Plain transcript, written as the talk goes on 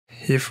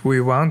If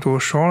we want to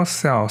short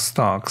sell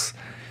stocks,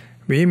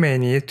 we may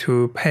need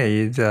to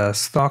pay the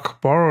stock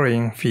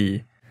borrowing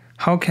fee.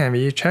 How can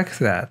we check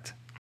that?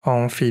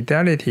 On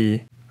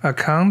Fidelity,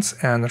 Accounts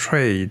and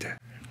Trade,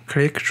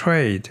 click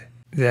Trade.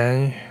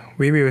 Then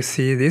we will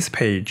see this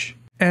page.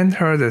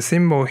 Enter the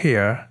symbol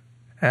here,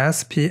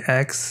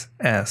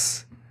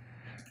 SPXS.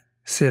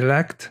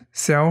 Select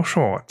Sell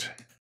Short.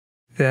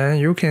 Then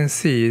you can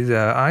see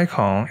the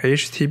icon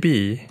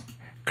HTB.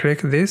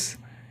 Click this.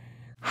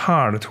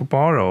 Hard to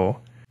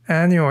borrow.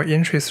 Annual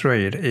interest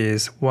rate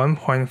is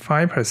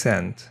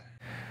 1.5%.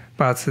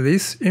 But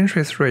this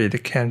interest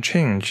rate can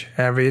change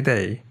every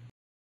day.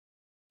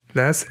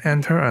 Let's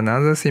enter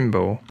another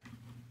symbol.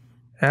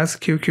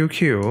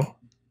 SQQQ.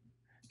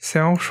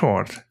 Sell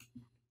Short.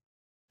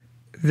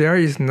 There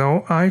is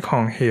no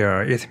icon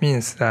here. It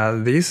means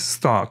that this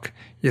stock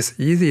is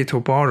easy to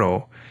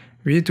borrow.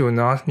 We do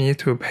not need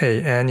to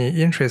pay any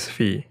interest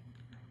fee.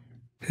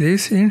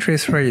 This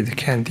interest rate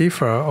can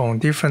differ on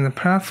different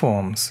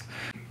platforms,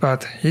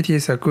 but it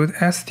is a good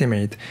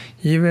estimate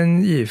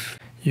even if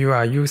you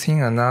are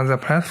using another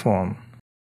platform.